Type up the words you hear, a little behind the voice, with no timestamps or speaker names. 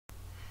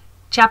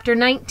Chapter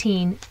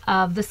 19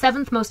 of The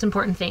Seventh Most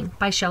Important Thing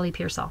by Shelley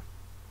Pearsall.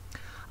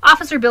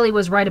 Officer Billy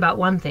was right about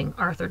one thing,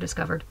 Arthur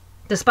discovered.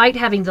 Despite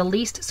having the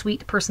least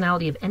sweet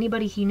personality of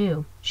anybody he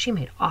knew, she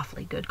made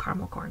awfully good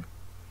caramel corn.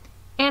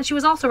 And she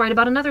was also right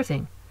about another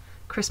thing.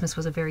 Christmas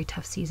was a very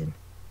tough season.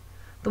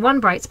 The one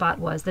bright spot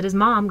was that his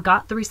mom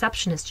got the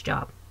receptionist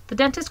job. The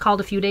dentist called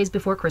a few days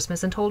before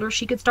Christmas and told her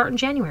she could start in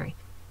January.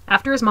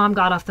 After his mom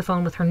got off the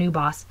phone with her new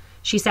boss,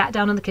 she sat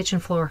down on the kitchen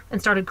floor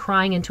and started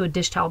crying into a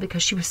dish towel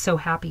because she was so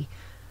happy.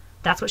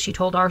 That's what she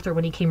told Arthur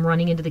when he came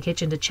running into the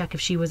kitchen to check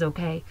if she was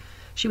okay.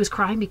 She was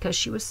crying because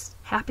she was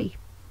happy.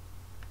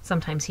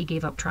 Sometimes he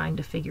gave up trying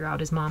to figure out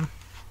his mom.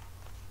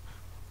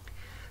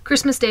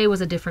 Christmas Day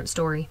was a different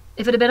story.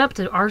 If it had been up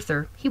to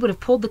Arthur, he would have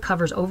pulled the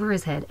covers over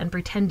his head and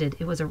pretended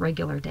it was a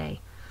regular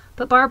day.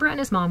 But Barbara and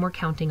his mom were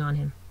counting on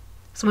him.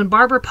 So when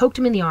Barbara poked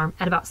him in the arm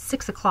at about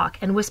 6 o'clock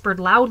and whispered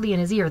loudly in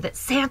his ear that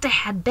Santa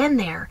had been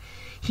there,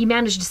 he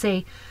managed to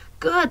say,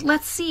 "Good,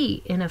 let's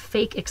see," in a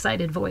fake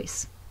excited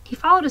voice. He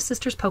followed his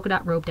sister's polka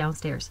dot robe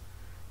downstairs.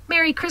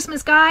 "Merry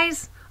Christmas,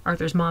 guys,"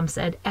 Arthur's mom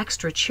said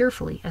extra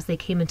cheerfully as they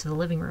came into the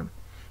living room.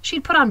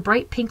 She'd put on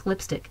bright pink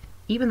lipstick,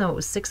 even though it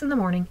was 6 in the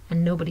morning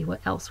and nobody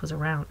else was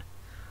around.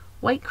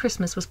 White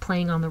Christmas was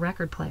playing on the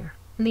record player,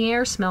 and the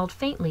air smelled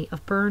faintly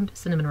of burned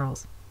cinnamon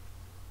rolls.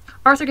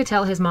 Arthur could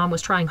tell his mom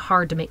was trying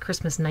hard to make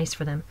Christmas nice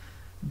for them,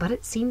 but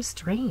it seemed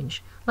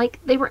strange, like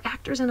they were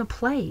actors in a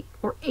play,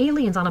 or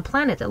aliens on a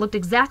planet that looked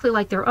exactly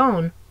like their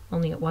own,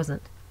 only it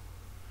wasn't.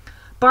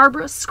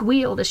 Barbara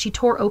squealed as she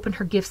tore open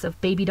her gifts of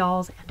baby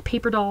dolls and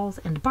paper dolls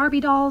and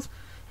Barbie dolls,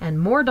 and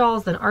more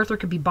dolls than Arthur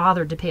could be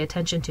bothered to pay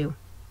attention to.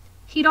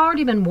 He'd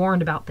already been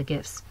warned about the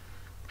gifts,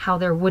 how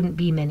there wouldn't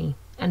be many,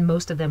 and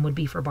most of them would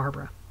be for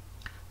Barbara.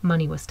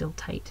 Money was still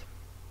tight.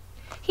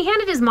 He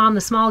handed his mom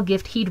the small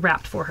gift he'd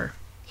wrapped for her.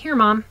 "Here,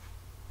 Mom."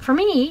 "For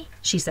me?"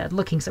 she said,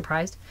 looking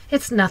surprised.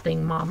 "It's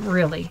nothing, Mom,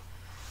 really."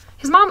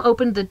 His mom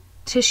opened the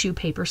tissue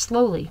paper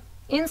slowly.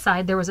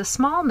 Inside there was a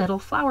small metal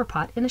flower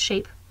pot in the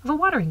shape of a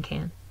watering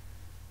can.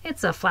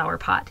 "It's a flower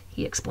pot,"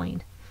 he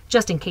explained,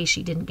 just in case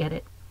she didn't get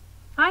it.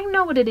 "I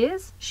know what it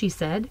is," she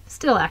said,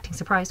 still acting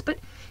surprised, "but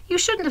you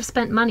shouldn't have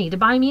spent money to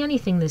buy me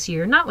anything this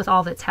year, not with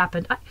all that's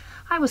happened.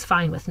 I was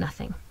fine with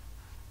nothing."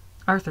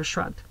 Arthur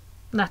shrugged.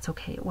 That's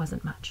okay, it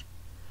wasn't much.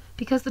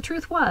 Because the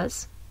truth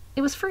was,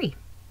 it was free.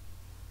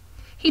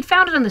 He'd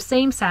found it on the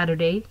same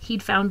Saturday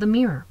he'd found the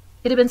mirror.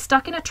 It had been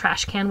stuck in a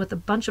trash can with a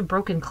bunch of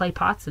broken clay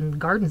pots and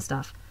garden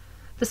stuff.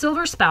 The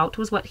silver spout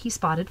was what he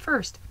spotted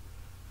first.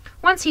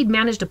 Once he'd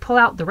managed to pull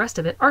out the rest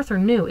of it, Arthur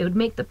knew it would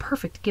make the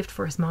perfect gift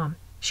for his mom.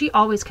 She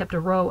always kept a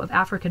row of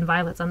African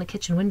violets on the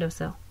kitchen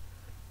windowsill.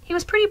 He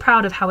was pretty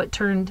proud of how it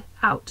turned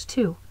out,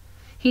 too.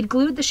 He'd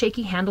glued the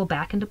shaky handle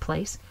back into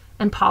place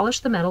and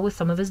polished the metal with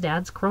some of his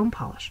dad's chrome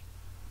polish.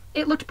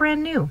 It looked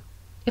brand new.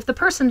 If the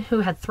person who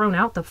had thrown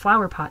out the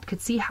flower pot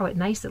could see how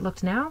nice it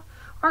looked now,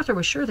 Arthur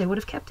was sure they would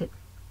have kept it.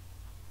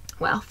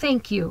 "Well,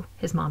 thank you,"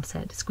 his mom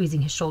said,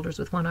 squeezing his shoulders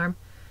with one arm.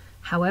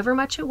 "However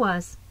much it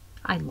was,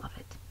 I love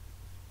it."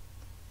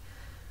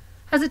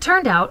 As it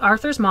turned out,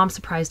 Arthur's mom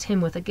surprised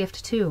him with a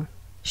gift, too.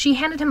 She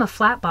handed him a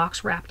flat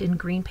box wrapped in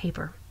green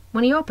paper.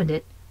 When he opened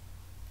it,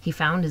 he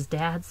found his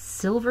dad's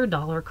silver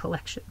dollar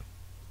collection.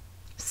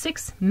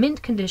 6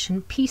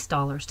 mint-condition piece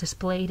dollars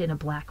displayed in a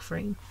black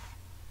frame.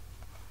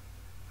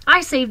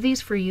 "I saved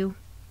these for you.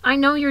 I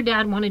know your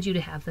dad wanted you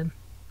to have them,"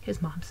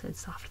 his mom said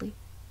softly.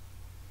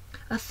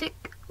 A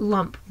thick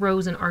lump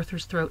rose in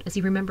Arthur's throat as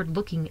he remembered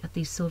looking at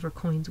these silver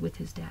coins with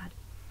his dad.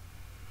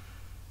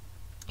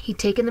 He'd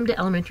taken them to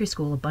elementary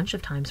school a bunch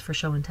of times for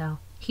show and tell.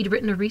 He'd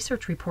written a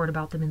research report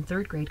about them in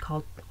 3rd grade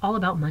called All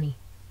About Money.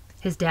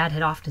 His dad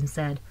had often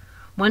said,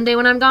 "One day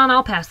when I'm gone,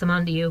 I'll pass them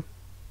on to you."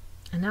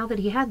 And now that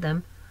he had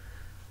them,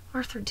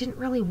 Arthur didn't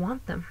really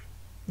want them.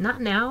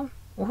 Not now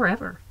or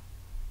ever.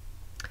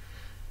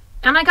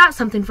 "And I got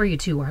something for you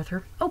too,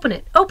 Arthur. Open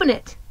it! Open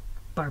it!"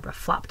 Barbara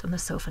flopped on the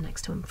sofa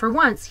next to him. For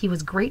once, he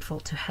was grateful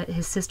to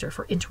his sister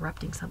for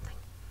interrupting something.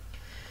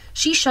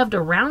 She shoved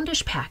a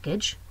roundish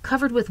package,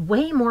 covered with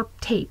way more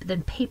tape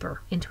than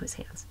paper, into his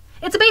hands.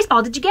 "It's a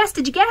baseball! Did you guess?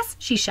 Did you guess?"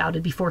 she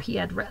shouted before he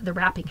had the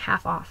wrapping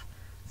half off.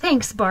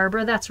 "Thanks,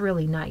 Barbara. That's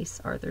really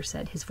nice," Arthur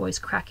said, his voice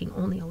cracking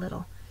only a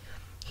little.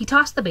 He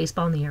tossed the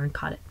baseball in the air and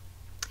caught it.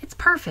 "It's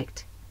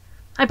perfect.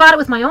 I bought it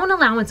with my own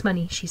allowance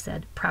money," she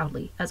said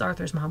proudly, as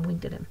Arthur's mom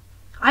winked at him.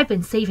 "I've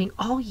been saving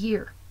all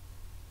year."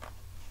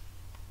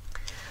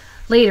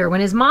 Later,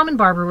 when his mom and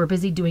Barbara were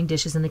busy doing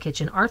dishes in the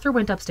kitchen, Arthur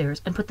went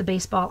upstairs and put the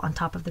baseball on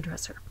top of the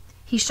dresser.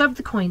 He shoved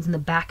the coins in the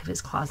back of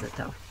his closet,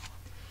 though.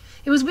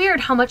 It was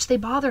weird how much they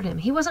bothered him.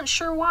 He wasn't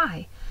sure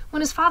why.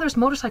 When his father's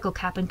motorcycle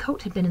cap and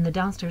coat had been in the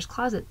downstairs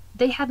closet,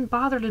 they hadn't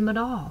bothered him at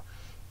all.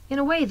 In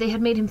a way, they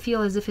had made him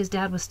feel as if his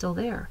dad was still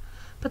there.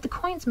 But the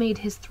coins made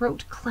his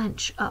throat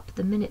clench up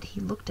the minute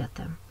he looked at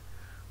them.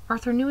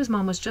 Arthur knew his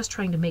mom was just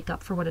trying to make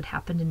up for what had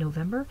happened in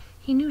November.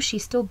 He knew she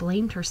still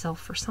blamed herself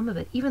for some of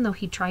it, even though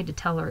he'd tried to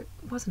tell her it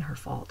wasn't her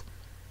fault.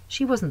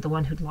 She wasn't the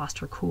one who'd lost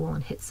her cool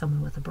and hit someone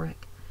with a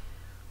brick.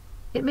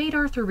 It made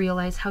Arthur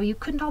realize how you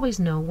couldn't always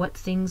know what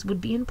things would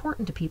be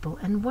important to people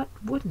and what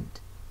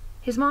wouldn't.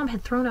 His mom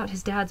had thrown out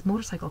his dad's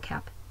motorcycle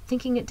cap,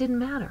 thinking it didn't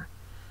matter.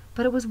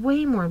 But it was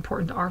way more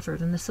important to Arthur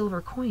than the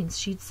silver coins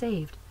she'd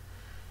saved.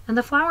 And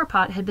the flower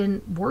pot had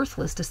been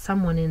worthless to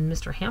someone in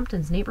Mr.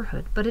 Hampton's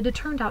neighborhood, but it had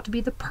turned out to be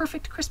the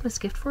perfect Christmas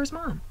gift for his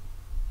mom.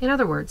 In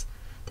other words,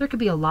 there could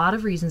be a lot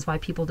of reasons why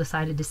people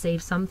decided to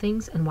save some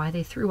things and why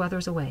they threw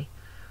others away.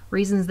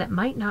 Reasons that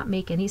might not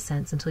make any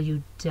sense until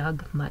you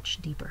dug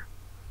much deeper.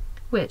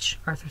 Which,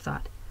 Arthur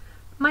thought,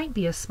 might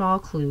be a small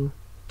clue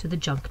to the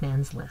junk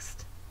man's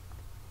list.